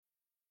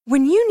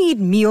When you need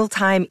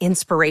mealtime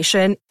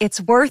inspiration,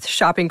 it's worth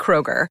shopping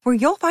Kroger, where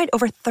you'll find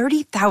over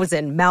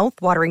 30,000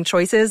 mouth-watering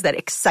choices that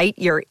excite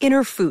your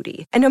inner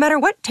foodie. And no matter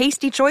what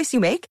tasty choice you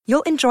make,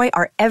 you'll enjoy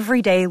our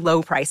everyday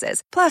low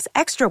prices, plus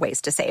extra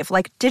ways to save,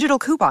 like digital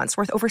coupons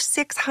worth over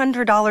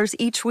 $600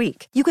 each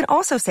week. You can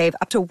also save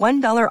up to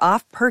 $1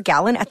 off per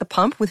gallon at the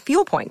pump with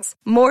fuel points.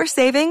 More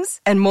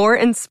savings and more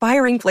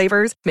inspiring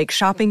flavors make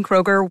shopping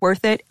Kroger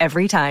worth it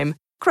every time.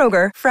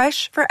 Kroger,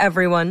 fresh for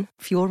everyone.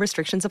 Fuel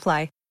restrictions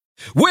apply.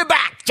 We're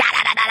back!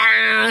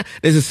 Ja-da-da-da-da!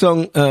 There's a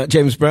song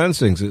James Brown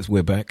sings, it's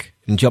We're Back.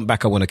 And Jump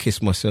Back, I Want to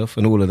Kiss Myself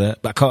and all of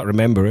that. But I can't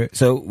remember it,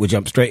 so we'll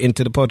jump straight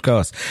into the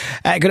podcast.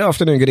 Good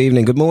afternoon, good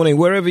evening, good morning,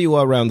 wherever you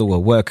are around the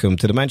world. Welcome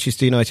to the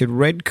Manchester United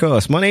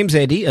Redcast. My name's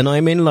Eddie and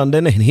I'm in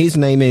London and his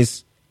name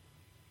is...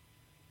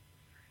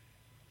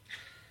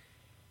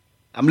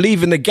 I'm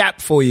leaving the gap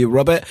for you,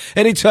 Robert,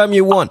 anytime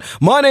you want.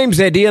 My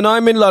name's Eddie and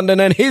I'm in London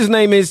and his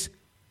name is...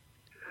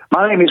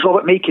 My name is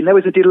Robert Meakin. There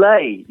was a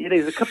delay.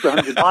 There's a couple of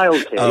hundred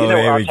miles here. Oh,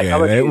 here we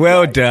go.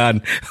 Well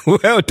done.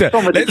 Well done.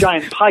 Someone with a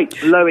giant pipe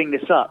blowing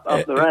this up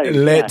the road.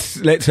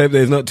 Let's hope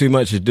there's not too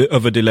much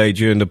of a delay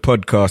during the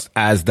podcast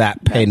as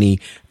that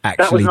penny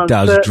actually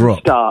does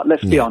drop. Start.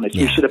 Let's be honest.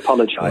 We should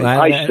apologise.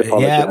 I should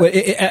apologise. Yeah, well,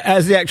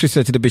 as the actress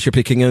said to the Bishop,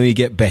 it can only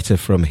get better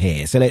from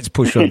here. So let's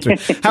push on through.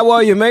 How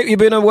are you, mate? You've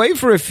been away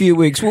for a few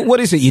weeks. What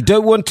is it? You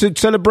don't want to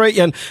celebrate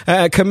and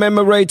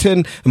commemorate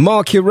and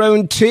mark your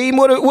own team?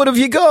 What have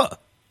you got?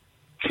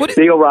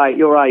 You're right.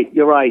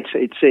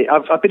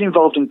 I've been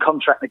involved in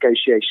contract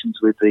negotiations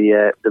with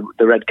the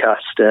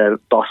Redcast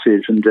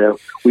bosses, and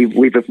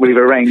we've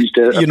arranged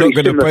a You're not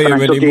going to pay him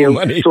any deal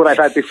more money. to what I've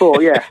had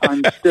before. Yeah,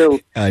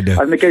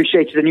 I've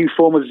negotiated a new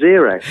form of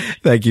zero.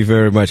 Thank you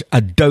very much.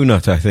 A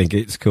donut, I think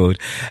it's called.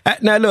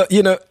 Now, look,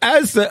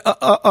 as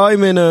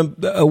I'm in a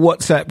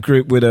WhatsApp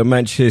group with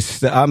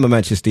I'm a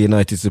Manchester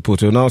United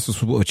supporter, an Arsenal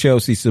supporter, a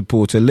Chelsea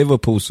supporter, a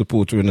Liverpool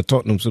supporter, and a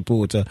Tottenham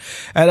supporter.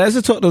 And as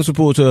a Tottenham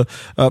supporter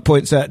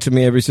points out to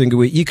me every single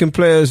week, you can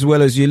play as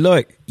well as you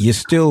like. You're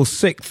still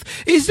sixth.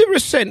 Is there a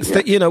sense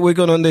that, we're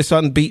going on this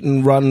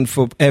unbeaten run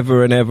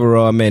forever and ever,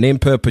 amen, in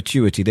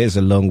perpetuity, there's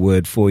a long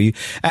word for you,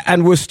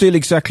 and we're still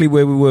exactly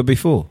where we were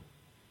before?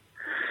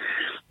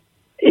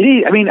 It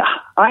is. I mean,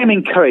 I'm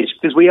encouraged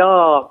because we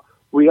are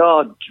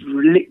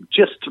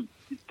just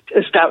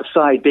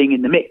outside being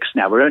in the mix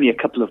now. We're only a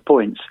couple of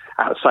points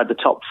outside the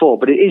top four,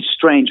 but it is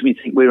strange when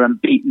you think we're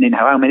unbeaten in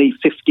how many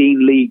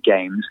 15 league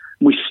games.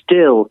 We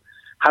still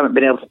haven't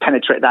been able to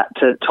penetrate that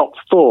to top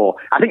four.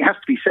 I think it has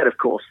to be said, of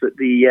course, that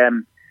the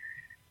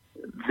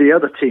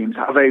other teams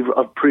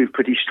have proved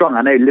pretty strong.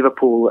 I know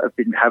Liverpool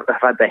have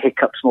had their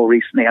hiccups more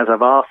recently, as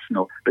have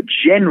Arsenal. But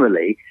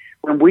generally,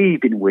 when we've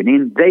been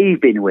winning,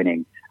 they've been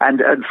winning. And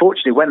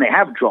unfortunately, when they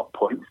have dropped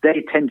points,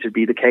 they tend to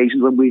be the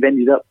occasions when we've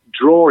ended up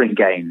drawing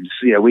games.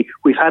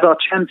 We've had our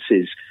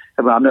chances.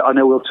 I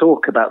know we'll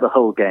talk about the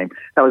whole game.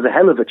 That was a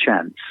hell of a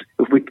chance.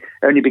 If we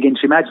only begin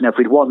to imagine if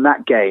we'd won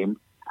that game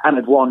and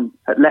had won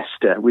at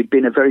Leicester, we'd be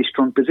in a very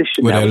strong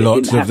position. Well, there are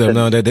lots of them.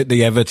 No,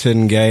 the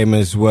Everton game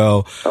as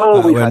well.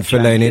 We've had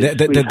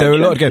Fellaini. There are a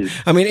lot of games.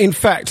 I mean, in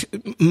fact,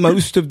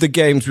 most of the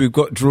games we've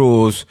got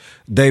draws,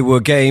 they were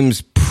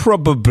games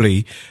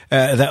probably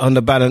that on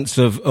the balance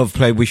of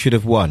play we should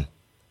have won.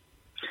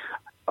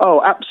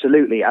 Oh,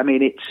 absolutely. I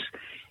mean,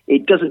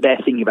 it doesn't bear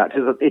thinking about.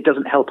 It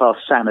doesn't help our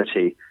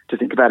sanity to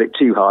think about it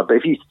too hard. But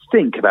if you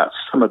think about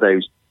some of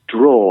those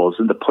draws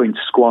and the points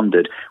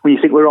squandered, when you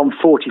think we're on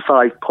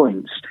 45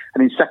 points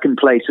and in second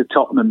place are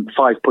Tottenham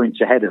 5 points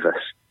ahead of us.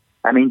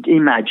 I mean,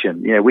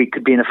 imagine, we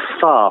could be in a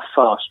far,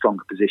 far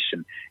stronger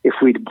position if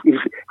we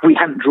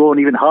hadn't drawn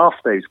even half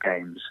those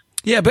games.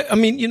 Yeah, but I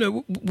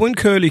mean, when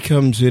Curly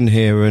comes in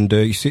here and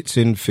he sits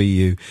in for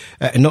you,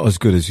 not as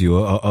good as you,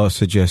 I'll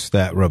suggest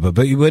that, Robert,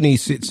 but when he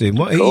sits in,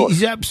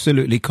 he's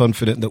absolutely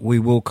confident that we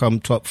will come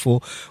top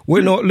four.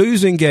 We're not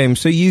losing games,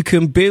 so you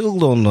can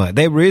build on that.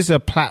 There is a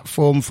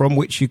platform from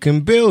which you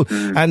can build,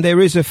 and there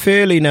is a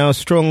fairly now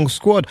strong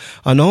squad.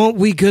 And aren't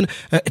we going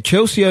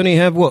Chelsea only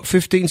have,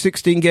 15,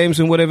 16 games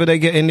and whatever they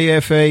get in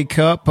the FA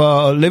Cup.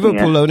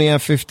 Liverpool only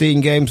have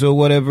 15 games or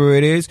whatever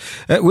it is.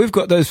 We've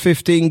got those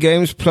 15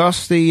 games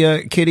plus the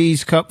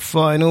Kiddies Cup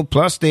final,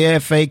 plus the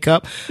FA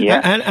Cup,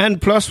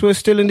 and plus we're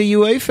still in the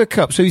UEFA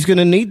Cup, so he's going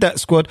to need that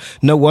squad.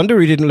 No wonder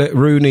he didn't let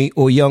Rooney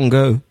or Young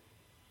go.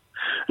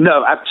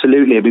 No,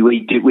 absolutely.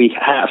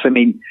 I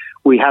mean,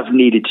 we have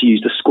needed to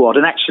use the squad,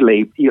 and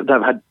actually, they've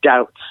had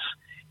doubts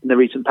in the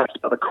recent past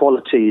about the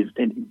quality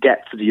and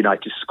depth of the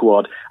United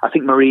squad. I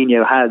think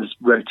Mourinho has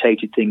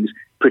rotated things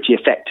pretty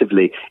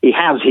effectively. He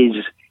has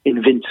his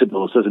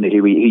invincibles, doesn't he?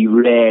 He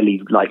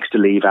rarely likes to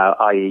leave out,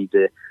 i.e.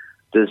 the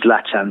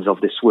Zlatans of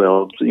this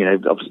world,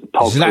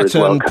 Pogba as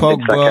well.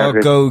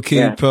 Pogba,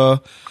 goalkeeper.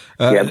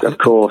 Of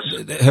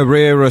course.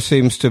 Herrera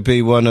seems to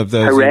be one of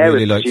those. Herrera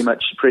really likes.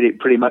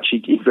 pretty much.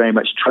 He very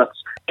much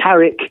trusts.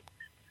 Carrick,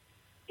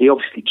 he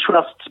obviously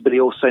trusts, but he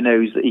also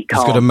knows that he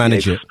can't. He's got to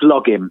manage it.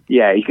 Flog him.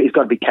 Yeah, he's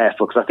got to be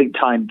careful, because I think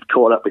time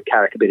caught up with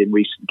Carrick a bit in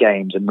recent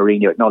games, and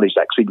Mourinho acknowledged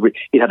that, because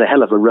he had a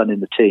hell of a run in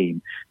the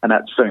team, and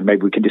that's something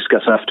maybe we can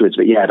discuss afterwards.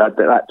 But yeah,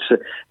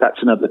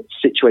 that's another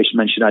situation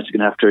Manchester United are going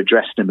to have to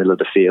address in the middle of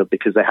the field,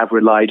 because they have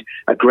relied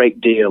a great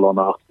deal on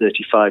our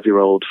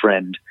 35-year-old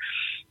friend.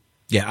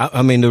 Yeah,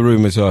 I mean, the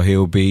rumours are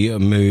he'll be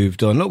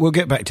moved on. Look, we'll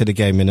get back to the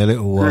game in a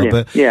little while,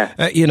 but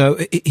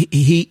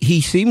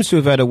he seems to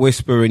have had a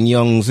whisper in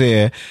Young's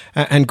ear,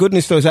 and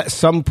goodness knows, at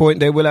some point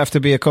there will have to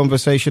be a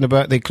conversation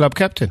about the club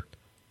captain.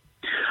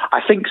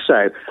 I think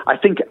so. I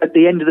think at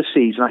the end of the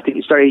season, I think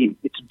it's very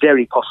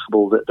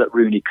possible that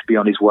Rooney could be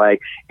on his way.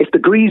 If the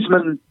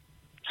Griezmann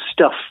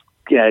stuff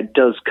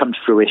does come to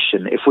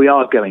fruition, if we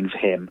are going for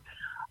him,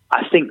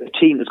 I think the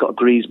team that's got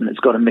Griezmann, that's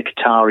got a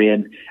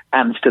Mkhitaryan,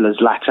 and still has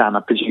Zlatan, I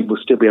presume will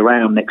still be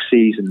around next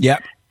season.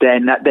 Yep.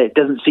 Then there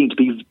doesn't seem to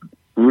be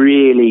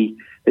really.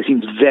 There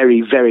seems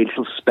very, very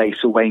little space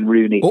for Wayne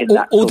Rooney in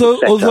that sort of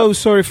setup. Although,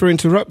 sorry for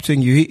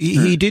interrupting you,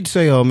 he did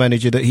say, our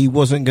manager, that he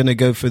wasn't going to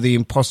go for the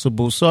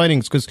impossible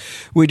signings, because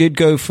we did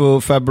go for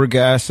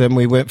Fabregas and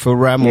we went for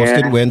Ramos,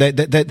 didn't we? And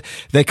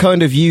they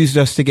kind of used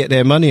us to get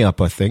their money up,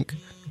 I think.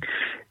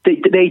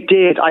 They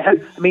did. I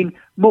mean,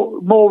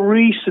 more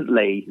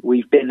recently,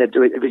 we've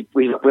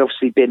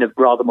obviously been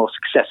rather more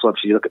successful.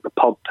 Obviously, you look at the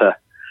Pogba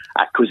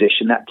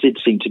acquisition. That did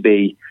seem to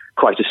be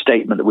quite a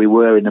statement that we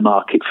were in the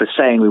market for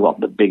saying we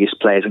want the biggest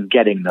players and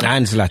getting them.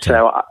 And Zlatan.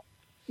 So,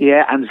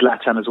 and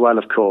Zlatan as well,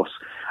 of course.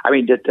 I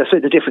mean,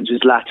 the difference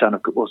with Zlatan,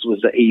 of course, was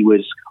that he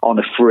was on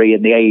a free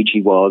and the age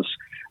he was.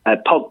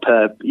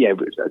 Pogba,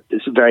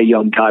 is a very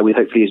young guy with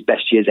hopefully his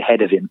best years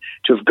ahead of him.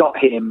 To have got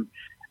him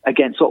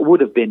against what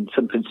would have been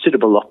some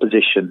considerable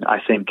opposition, I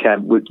think,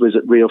 was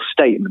a real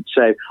statement.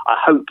 So I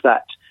hope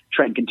that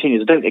trend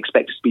continues. I don't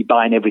expect us to be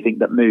buying everything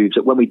that moves.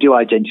 That when we do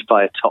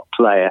identify a top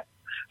player,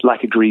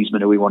 like a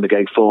Griezmann who we want to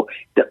go for,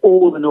 that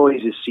all the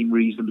noises seem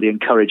reasonably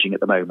encouraging at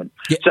the moment.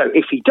 Yeah. So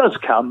if he does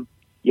come,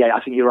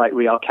 I think you're right,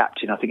 Real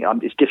captain. I think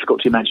it's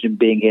difficult to imagine him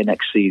being here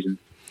next season.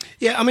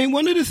 Yeah, I mean,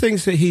 one of the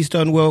things that he's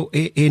done well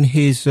in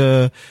his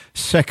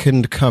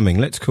second coming,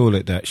 let's call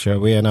it that,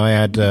 shall we? And I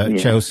had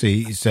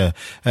Chelsea's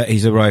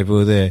his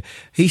arrival there.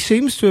 He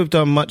seems to have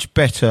done much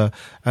better,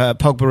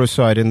 Pogba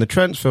aside, in the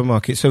transfer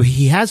market. So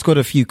he has got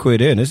a few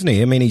quid in, hasn't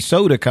he? I mean, he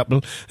sold a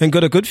couple and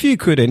got a good few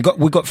quid in.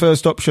 We got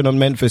first option on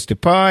Memphis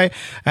Depay,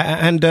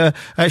 and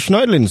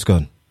Schneiderlin's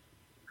gone.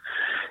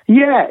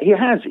 Yeah, he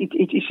has.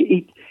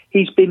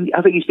 He's been.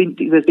 I think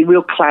there's been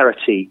real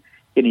clarity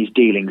in his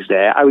dealings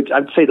there.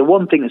 I'd say the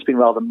one thing that's been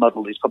rather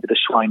muddled is probably the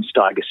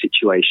Schweinsteiger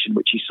situation,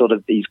 which he's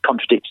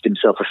contradicted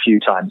himself a few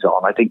times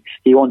on. I think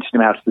he wanted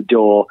him out of the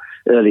door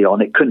early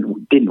on. It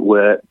didn't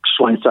work.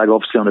 Schweinsteiger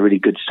obviously on a really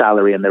good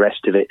salary and the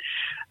rest of it.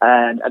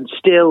 And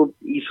still,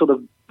 he sort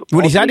of...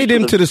 Well, he's added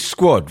him to the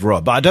squad,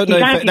 Rob. I don't know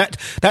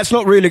if that's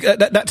not really...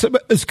 That's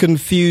as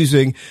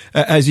confusing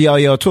as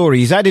Yaya Toure.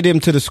 He's added him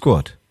to the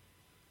squad.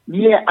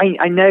 Yeah,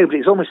 I know, but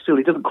it's almost still,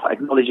 he doesn't quite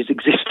acknowledge his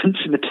existence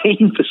in the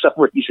team for some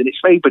reason.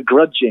 It's very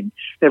begrudging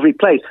whenever he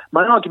plays.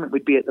 My argument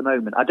would be at the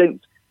moment,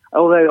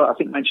 although I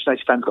think Manchester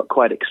United fans got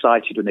quite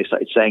excited when they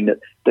started saying that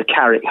the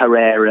Carrick,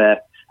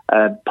 Herrera,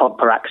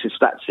 Pogba axis,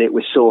 that's it,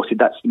 we're sorted,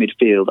 that's the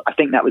midfield. I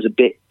think that was a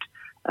bit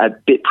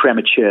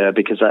premature,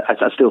 because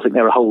I still think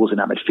there are holes in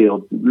that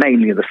midfield,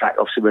 mainly the fact,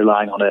 obviously,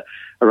 relying on a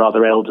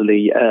rather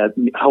elderly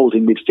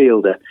holding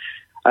midfielder.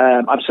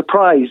 I'm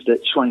surprised that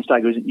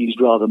Schweinsteiger isn't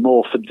used rather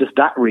more for just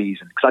that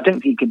reason, because I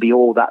don't think he can be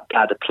all that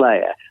bad a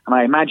player. And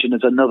I imagine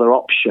as another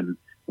option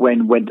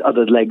when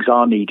other legs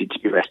are needed to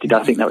be rested,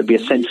 I think that would be a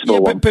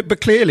sensible one.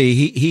 But clearly,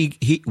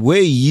 he where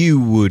you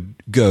would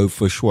go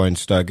for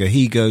Schweinsteiger,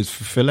 he goes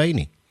for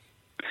Fellaini.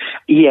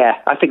 Yeah,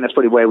 I think that's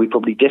probably where we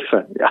probably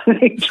differ. I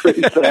think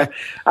truth there.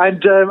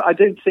 And I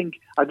don't think,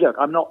 look,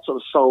 I'm not sort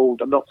of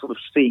sold, I'm not sort of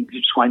seeing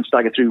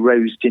Schweinsteiger through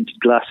rose-tinted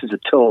glasses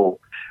at all.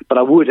 But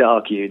I would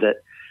argue that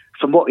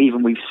from what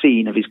even we've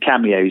seen of his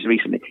cameos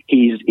recently,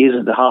 he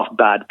isn't a half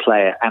bad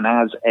player, and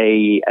as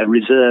a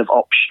reserve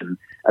option,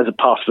 as a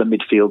part of a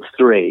midfield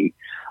three,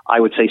 I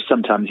would say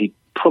sometimes he'd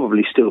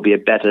probably still be a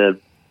better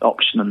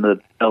option than the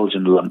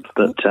Belgian lump.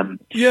 But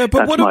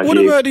but what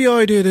about the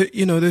idea that,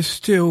 there's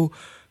still...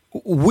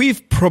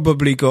 We've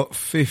probably got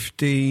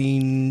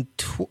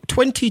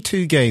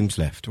 22 games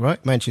left,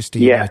 right? Manchester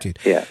United.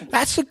 Yeah.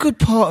 That's a good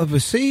part of a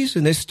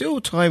season. There's still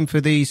time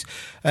for these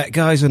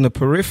guys on the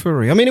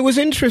periphery. I mean, it was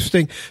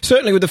interesting.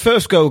 Certainly when the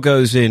first goal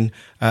goes in,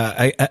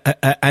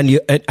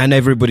 and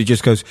everybody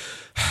just goes...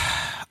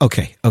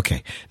 Okay.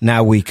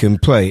 Now we can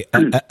play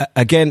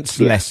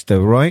against Leicester,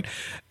 right?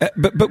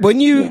 But when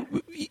you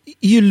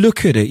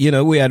look at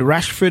it, we had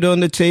Rashford on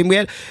the team.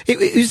 It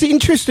was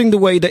interesting the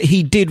way that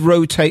he did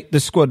rotate the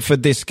squad for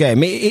this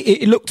game.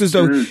 It looked as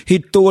though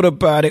he'd thought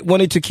about it,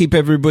 wanted to keep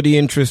everybody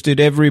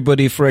interested,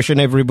 everybody fresh, and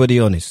everybody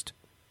honest.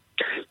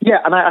 Yeah,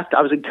 and I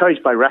was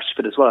encouraged by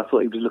Rashford as well. I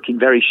thought he was looking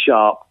very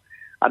sharp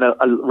and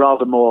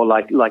rather more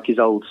like his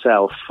old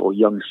self or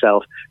young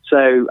self.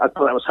 So I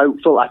thought that was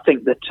hopeful. I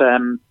think that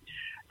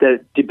the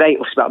debate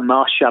was about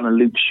Martial and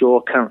Luke Shaw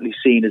currently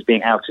seen as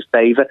being out of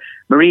favour.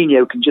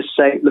 Mourinho can just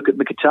say, look at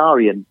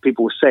Mkhitaryan.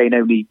 People were saying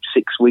only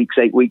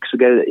 8 weeks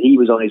ago that he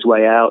was on his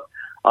way out.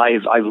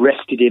 I've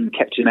rested him,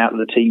 kept him out of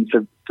the team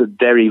for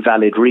very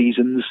valid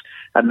reasons,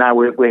 and now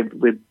we're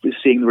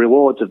seeing the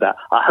rewards of that.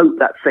 I hope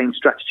that same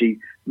strategy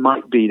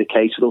might be the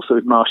case also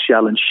with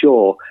Martial and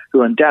Shaw,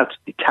 who are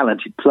undoubtedly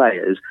talented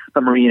players,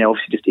 but Mourinho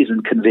obviously just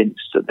isn't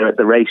convinced that they're at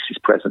the races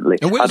presently.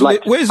 And where's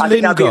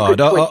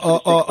Lingard,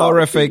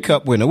 our FA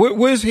Cup winner?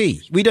 Where's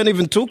he? We don't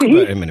even talk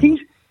about him anymore.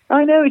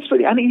 I know, it's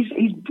funny, and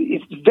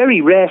it's very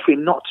rare for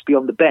him not to be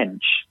on the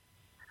bench.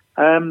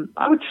 I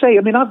would say,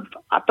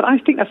 but I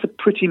think that's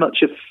pretty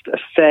much a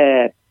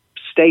fair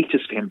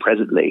status for him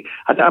presently.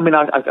 I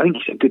think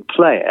he's a good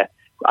player.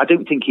 I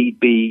don't think he'd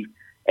be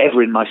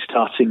ever in my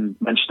starting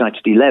Manchester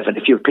United 11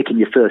 if you're picking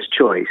your first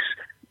choice.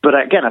 But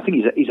again, I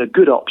think he's a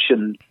good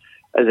option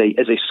as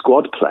a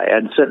squad player,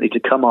 and certainly to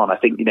come on. I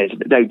think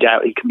no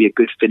doubt he can be a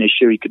good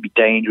finisher. He could be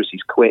dangerous.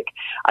 He's quick.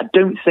 I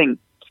don't think,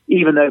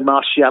 even though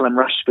Martial and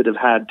Rashford have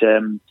had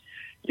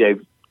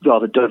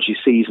rather dodgy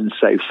seasons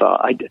so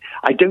far, I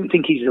don't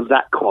think he's of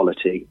that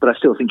quality. But I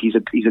still think he's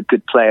a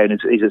good player,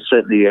 and he's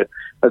certainly a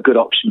good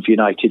option for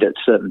United at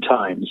certain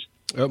times.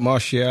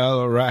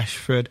 Martial,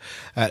 Rashford,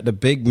 the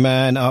big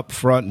man up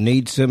front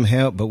needs some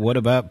help, but what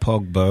about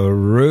Pogba,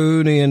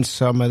 Rooney and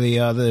some of the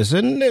others?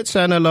 And let's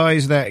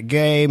analyse that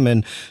game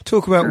and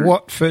talk about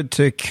Watford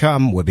to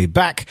come. We'll be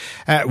back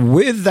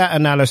with that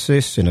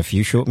analysis in a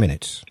few short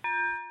minutes.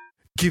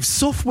 Give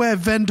software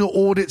vendor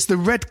audits the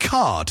red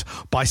card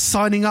by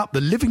signing up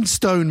the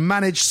Livingstone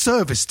Managed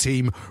Service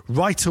Team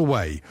right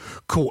away.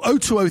 Call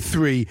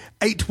 0203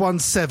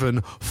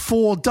 817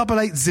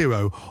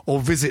 4880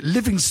 or visit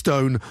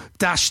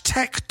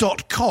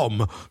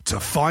livingstone-tech.com to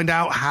find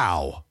out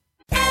how.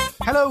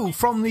 Hello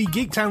from the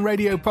Geektown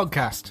Radio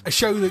podcast, a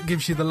show that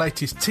gives you the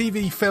latest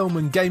TV, film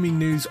and gaming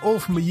news, all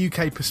from a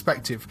UK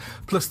perspective,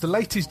 plus the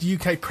latest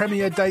UK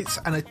premiere dates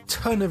and a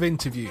ton of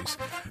interviews.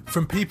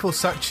 From people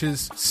such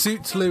as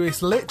Suits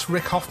Lewis Litt,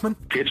 Rick Hoffman.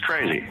 It's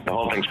crazy. The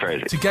whole thing's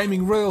crazy. To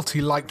gaming royalty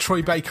like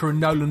Troy Baker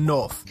and Nolan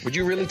North. Would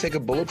you really take a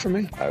bullet for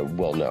me?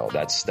 Well, no,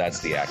 that's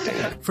the acting.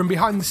 From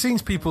behind the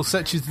scenes people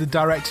such as the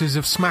directors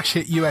of smash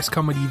hit US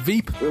comedy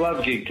Veep. We love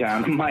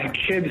Geektown. My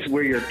kids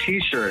wear your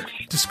t-shirts.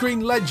 To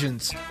screen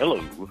legends. Hello.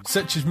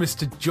 Such as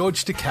Mr.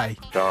 George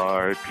Takei.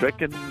 Star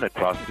trekking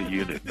across the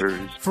universe.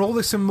 For all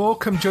this and more,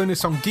 come join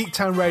us on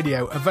Geektown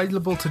Radio,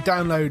 available to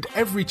download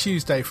every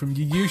Tuesday from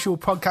your usual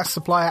podcast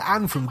supplier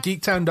and from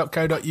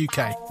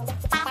geektown.co.uk.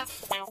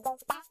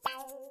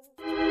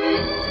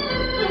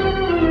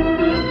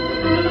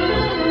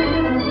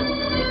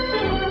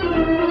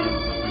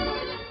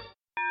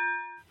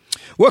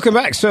 Welcome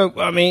back. So,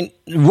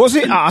 was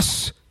it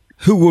us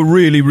who were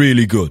really,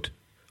 really good?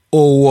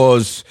 Or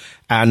was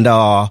and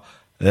are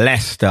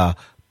Leicester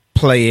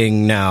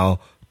playing now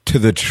to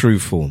the true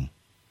form?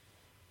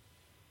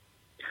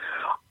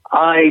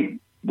 I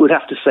would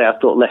have to say I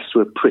thought Leicester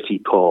were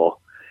pretty poor,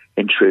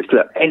 in truth.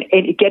 Look, and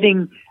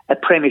getting a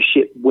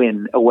Premiership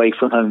win away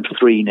from home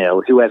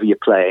 3-0, whoever you're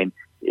playing,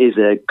 is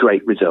a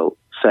great result.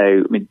 So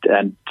I'm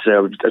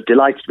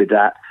delighted with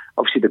that.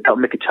 Obviously, the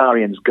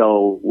Mkhitaryan's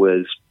goal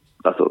was,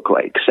 I thought,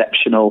 quite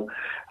exceptional.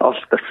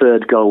 The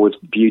third goal was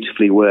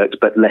beautifully worked,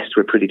 but Leicester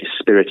were pretty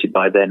dispirited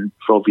by then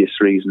for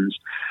obvious reasons.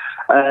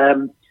 I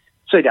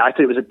thought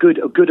it was a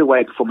good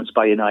away performance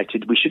by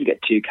United. We shouldn't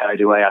get too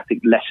carried away. I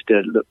think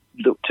Leicester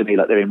looked to me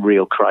like they're in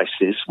real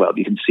crisis. Well,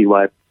 you can see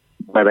where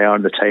they are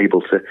on the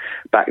table to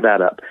back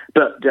that up.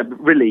 But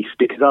relief,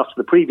 because after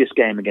the previous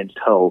game against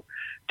Hull,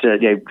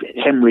 to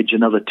hemorrhage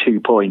another 2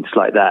 points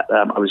like that,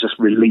 I was just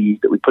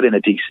relieved that we put in a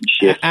decent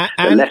shift.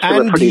 And Leicester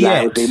were pretty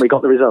lousy and we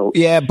got the result.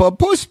 Yeah,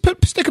 but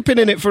stick a pin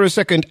in it for a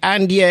second.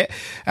 And yet,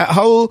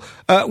 Hull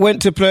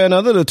went to play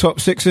another the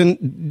top six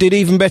and did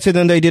even better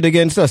than they did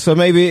against us. So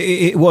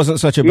maybe it wasn't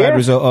such a bad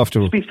result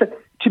after all.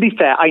 To be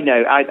fair, I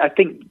know. I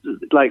think,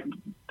 like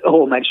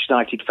all Manchester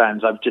United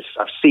fans, I've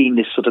seen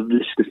this sort of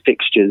list of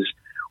fixtures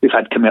we've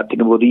had coming up,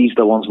 thinking, well, these are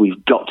the ones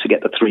we've got to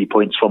get the 3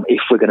 points from if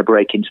we're going to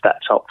break into that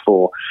top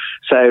four.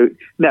 So,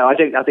 no, I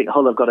think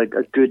Hull have got a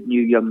good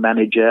new young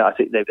manager. I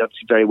think they're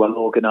obviously very well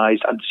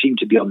organised and seem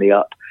to be on the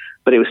up.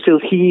 But it was still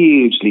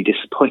hugely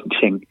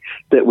disappointing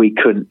that we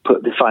couldn't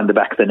find the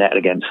back of the net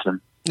against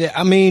them.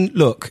 Yeah,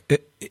 look,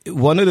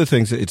 one of the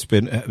things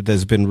that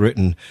there's been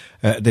written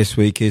this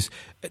week is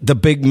the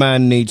big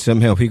man needs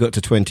some help. He got to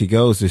 20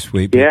 goals this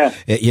week. Yeah.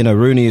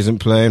 Rooney isn't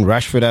playing.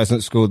 Rashford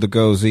hasn't scored the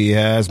goals he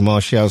has.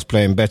 Martial's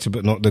playing better,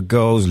 but not the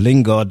goals.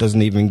 Lingard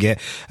doesn't even get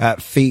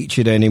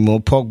featured anymore.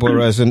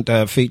 Pogba hasn't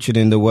featured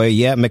in the way.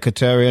 Yeah,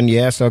 Mkhitaryan,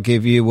 yes, I'll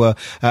give you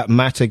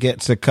Mata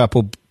gets a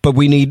couple, but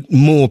we need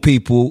more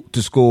people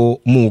to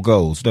score more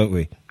goals, don't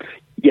we?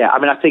 Yeah,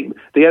 I think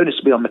the onus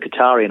will be on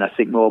Mkhitaryan, I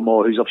think, more and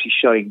more, who's obviously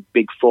showing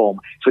big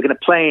form. If we're going to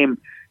play him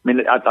I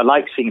mean, I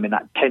like seeing him in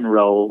that 10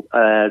 role,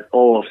 or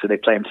also they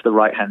play him to the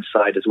right-hand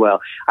side as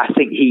well. I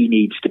think he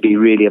needs to be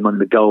really among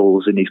the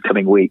goals in these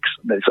coming weeks.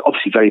 It's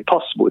obviously very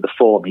possible with the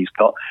form he's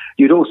got.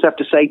 You'd also have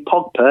to say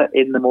Pogba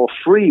in the more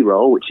free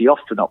role, which he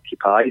often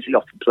occupies. He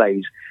often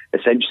plays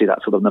essentially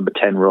that sort of number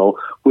 10 role.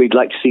 We'd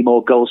like to see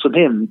more goals from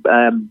him.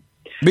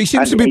 But he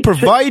seems to be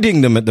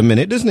providing them at the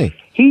minute, doesn't he?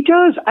 He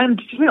does,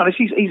 and to be honest,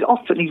 he's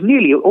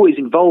nearly always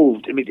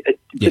involved. I mean,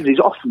 he's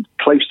often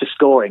close to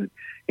scoring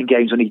in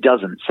games when he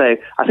doesn't. So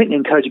I think the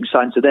encouraging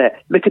signs are there.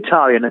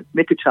 Mkhitaryan,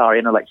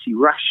 I like to see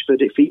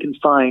Rashford, if he can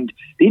find...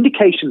 The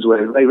indications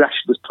were the way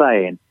Rashford was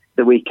playing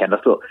the weekend, I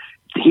thought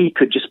he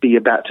could just be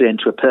about to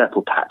enter a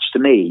purple patch. To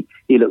me,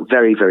 he looked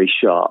very, very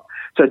sharp.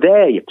 So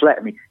there you play.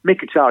 I mean,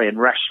 Mkhitaryan,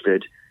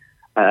 Rashford,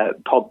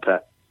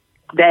 Pogba,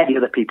 they're the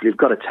other people who've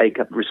got to take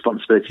up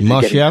responsibility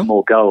for getting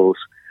more goals.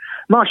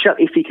 Martial,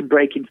 if he can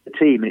break into the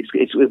team,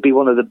 it will be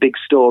one of the big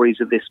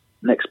stories of this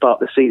next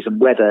part of the season,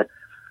 whether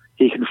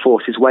he can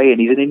force his way in.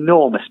 He's an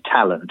enormous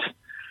talent.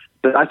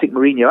 But I think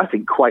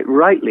Mourinho, quite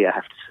rightly, I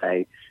have to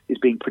say, is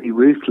being pretty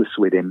ruthless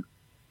with him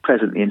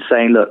presently and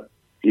saying, look,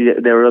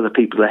 there are other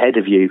people ahead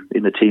of you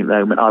in the team at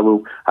the moment.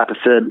 I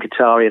prefer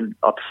Mkhitaryan,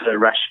 I prefer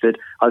Rashford,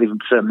 I'll even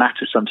prefer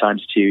Mata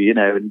sometimes to you,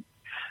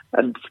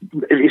 and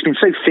it's been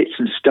so fits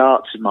and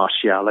starts with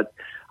Martial.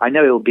 I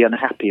know he'll be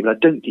unhappy, but I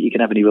don't think you can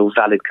have any real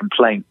valid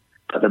complaint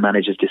about the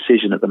manager's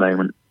decision at the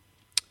moment.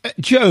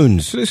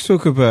 Jones, let's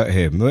talk about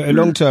him. A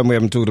long time we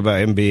haven't talked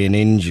about him being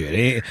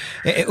injured.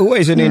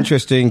 Always an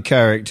interesting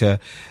character.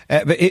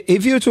 But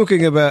if you're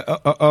talking about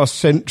our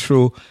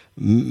central,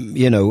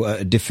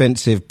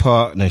 defensive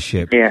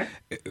partnership,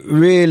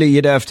 really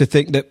you'd have to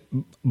think that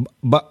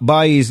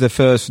Bailly's the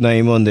first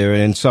name on there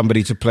and then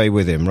somebody to play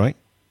with him, right?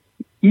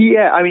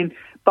 Yeah, I mean,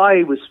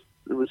 Bailly was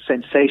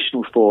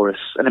sensational for us.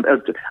 And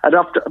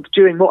after,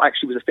 during what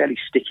actually was a fairly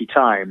sticky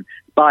time,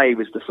 Bailly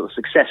was the sort of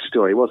success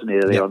story, wasn't he,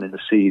 early on in the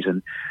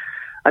season?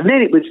 And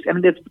then it was,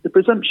 the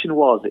presumption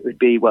was it would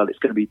be, it's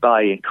going to be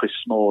Bailly and Chris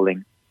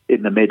Smalling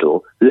in the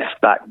middle,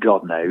 left back,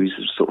 God knows,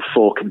 sort of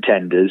four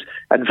contenders,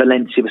 and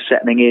Valencia was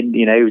settling in,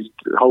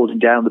 holding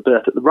down the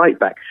berth at the right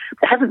back.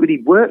 It hasn't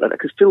really worked like that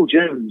because Phil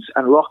Jones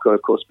and Rocco,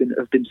 of course,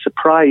 have been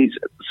surprise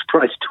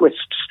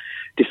twists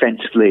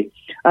defensively.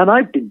 And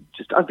I've been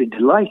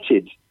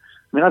delighted.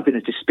 I mean, I've been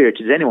as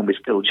dispirited as anyone with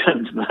Phil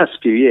Jones in the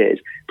last few years,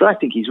 but I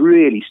think he's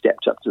really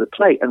stepped up to the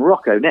plate. And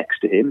Rocco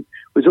next to him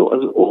was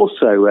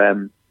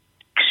also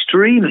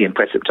extremely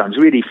impressive at times,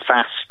 really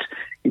fast,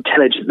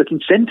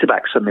 intelligent-looking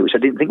centre-back suddenly, which I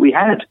didn't think we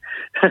had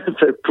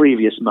for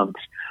previous months.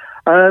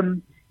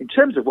 In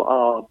terms of what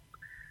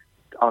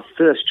our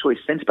first-choice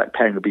centre-back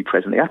pairing would be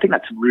presently, I think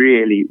that's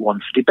really one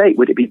for debate.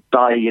 Would it be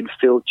Bailly and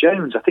Phil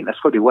Jones? I think that's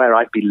probably where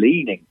I'd be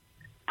leaning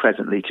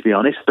presently, to be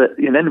honest. But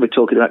then we're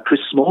talking about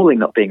Chris Smalling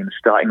not being in the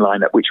starting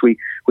lineup, which we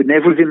would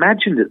never have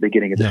imagined at the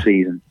beginning of the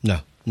season.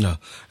 No.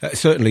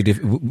 Certainly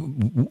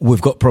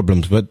we've got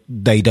problems, but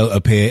they don't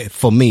appear,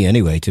 for me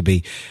anyway, to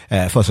be.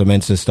 Fossa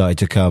Mensah started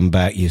to come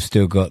back. You've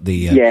still got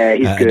the... he's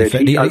good.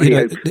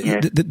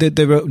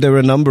 There are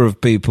a number of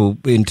people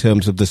in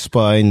terms of the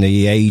spine,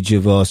 the age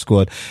of our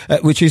squad,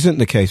 which isn't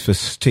the case for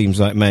teams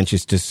like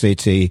Manchester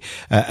City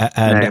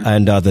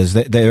and others.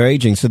 They're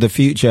aging, so the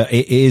future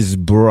is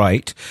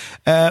bright.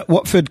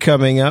 Watford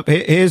coming up.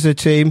 Here's a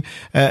team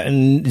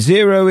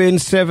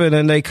 0-7,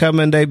 and they come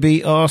and they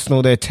beat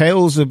Arsenal. Their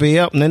tails will be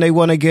up, and then they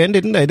won again,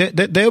 didn't they?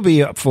 They'll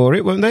be up for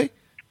it, won't they?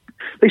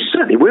 They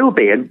certainly will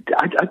be, and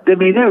I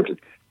mean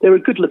they're a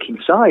good-looking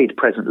side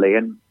presently,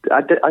 and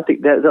I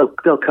think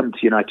they'll come to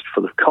United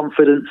full of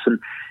confidence, and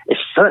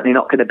it's certainly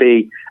not going to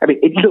be. I mean,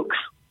 it looks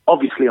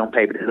obviously on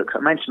paper, it looks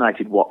like Manchester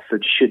United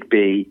Watford should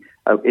be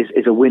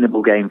is a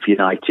winnable game for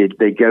United.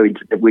 We're going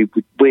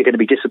to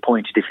be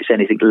disappointed if it's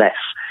anything less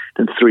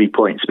than 3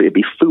 points, but it'd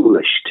be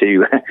foolish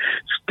to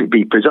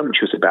be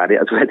presumptuous about it,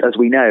 as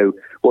we know.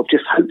 Well,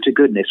 just hope to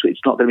goodness it's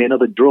not going to be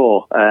another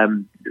draw.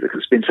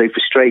 It's been so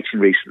frustrating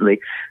recently.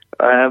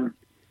 I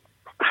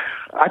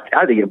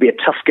think it'll be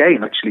a tough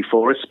game actually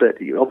for us, but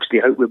obviously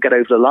hope we'll get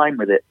over the line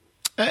with it.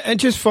 And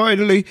just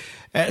finally,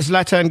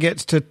 Zlatan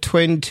gets to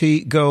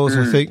 20 goals,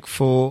 I think,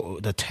 for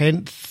the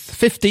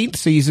 15th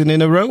season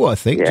in a row, I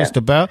think, just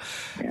about.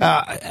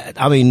 Yeah.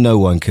 I mean, no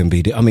one can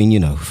beat it. I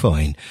mean,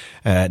 fine.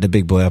 The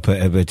big boy up at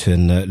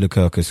Everton,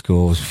 Lukaku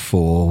scores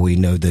 4. We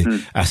know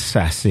the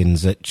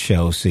assassins at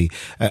Chelsea.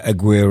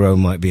 Aguero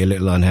might be a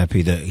little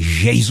unhappy that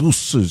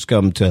Jesus has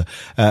come to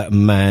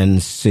Man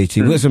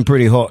City. We've got some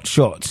pretty hot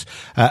shots.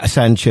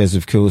 Sanchez,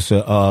 of course,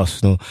 at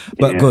Arsenal.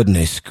 But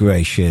goodness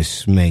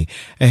gracious me.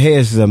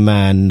 Here's the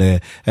man,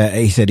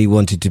 he said he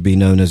wanted to be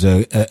known as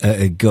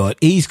a god.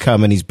 He's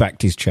come and he's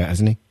backed his chat,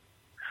 hasn't he?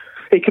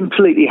 He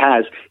completely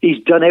has.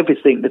 He's done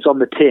everything that's on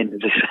the tin,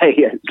 as I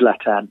say,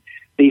 Zlatan.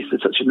 He's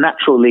such a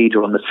natural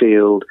leader on the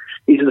field.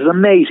 He's an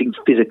amazing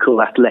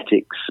physical,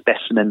 athletic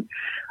specimen.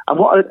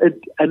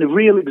 And a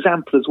real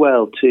example as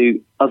well to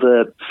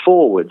other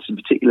forwards in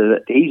particular,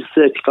 that he's a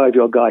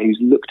 35-year-old guy who's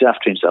looked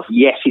after himself.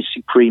 Yes, he's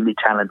supremely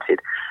talented,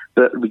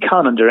 but we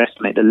can't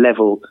underestimate the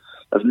level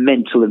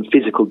mental and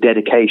physical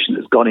dedication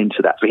that's gone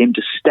into that for him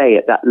to stay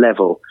at that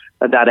level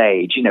at that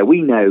age. You know,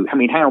 we know, I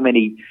mean, how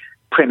many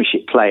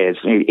Premiership players,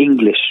 you know,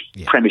 English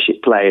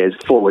Premiership players,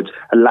 forwards,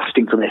 are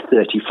lasting from their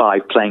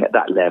 35 playing at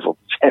that level?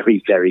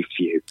 Very, very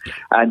few.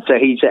 And so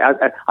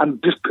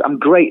I'm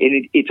great.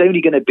 And it's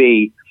only going to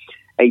be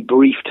a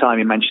brief time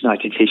in Manchester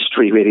United's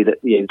history, really,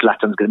 that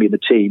Zlatan's going to be in the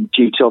team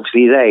due to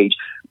obviously his age.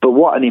 But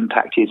what an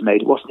impact he has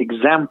made! What an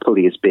example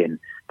he has been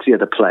to the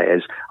other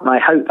players. And I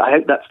hope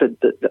that's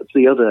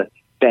the other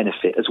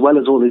benefit, as well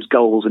as all his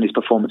goals and his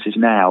performances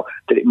now,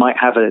 that it might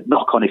have a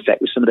knock-on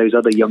effect with some of those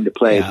other younger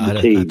players in the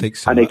team, I think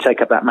so. And they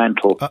take up that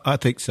mantle. I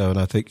think so, and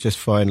I think just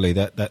finally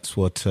that's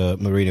what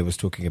Mourinho was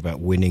talking about,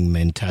 winning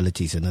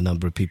mentalities, and the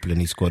number of people in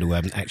his squad who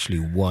haven't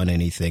actually won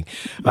anything.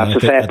 That's a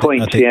fair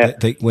point. I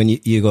think when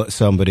you got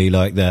somebody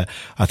like that,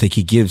 I think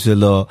he gives a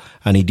lot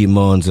and he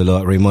demands a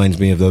lot. It reminds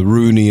me of the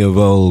Rooney of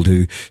old,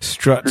 who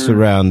struts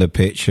around the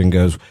pitch and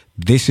goes,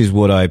 "This is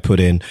what I put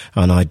in,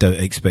 and I don't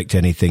expect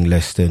anything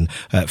less than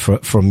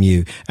from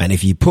you. And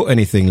if you put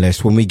anything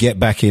less, when we get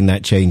back in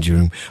that changing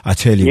room, I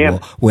tell you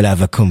what, we'll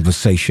have a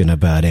conversation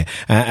about it."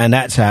 And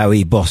that's how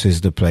he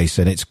bosses the place,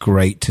 and it's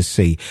great to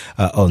see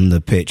on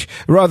the pitch.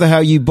 Rather how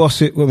you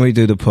boss it when we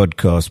do the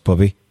podcast,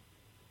 Bobby.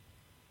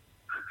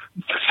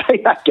 Say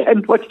that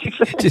again. What did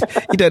you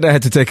say? You don't know how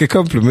to take a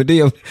compliment, do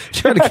you? I'm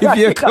trying to give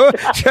you a call.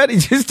 You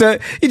just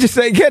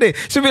don't get it.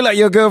 It's a bit like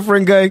your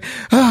girlfriend going,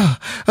 "Oh,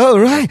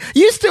 right,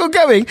 you still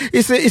going?"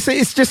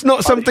 It's just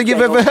not something you've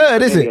ever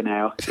heard, is it?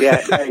 Now.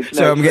 Yeah.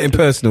 So I'm getting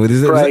personal with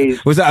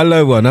it. Was that a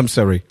low one? I'm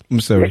sorry.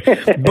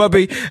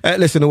 Bobby,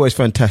 listen, always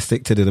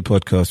fantastic to do the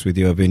podcast with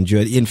you. I've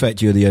enjoyed it. In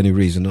fact, you're the only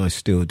reason I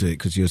still do it,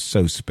 because you're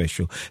so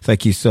special.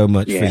 Thank you so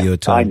much for your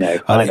time.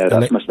 I know.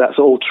 That's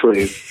all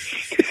true.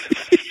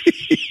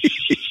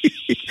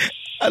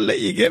 I'll let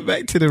you get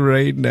back to the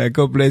rain now.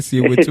 God bless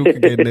you. We'll talk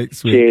again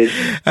next week.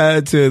 Cheers.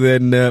 Until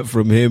then,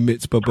 from him,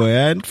 it's Bobby,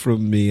 and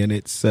from me, and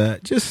it's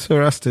just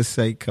for us to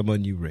say, come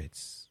on, you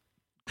Reds.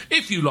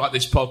 If you like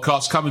this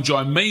podcast, come and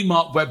join me,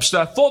 Mark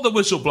Webster, for The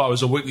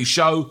Whistleblowers, a weekly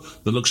show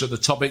that looks at the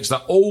topics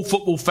that all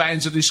football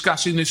fans are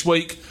discussing this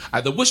week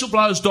at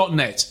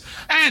thewhistleblowers.net.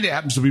 And it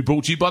happens to be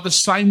brought to you by the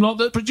same lot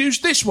that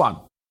produced this one.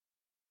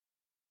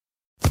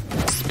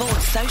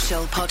 Sports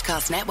Social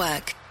Podcast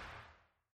Network.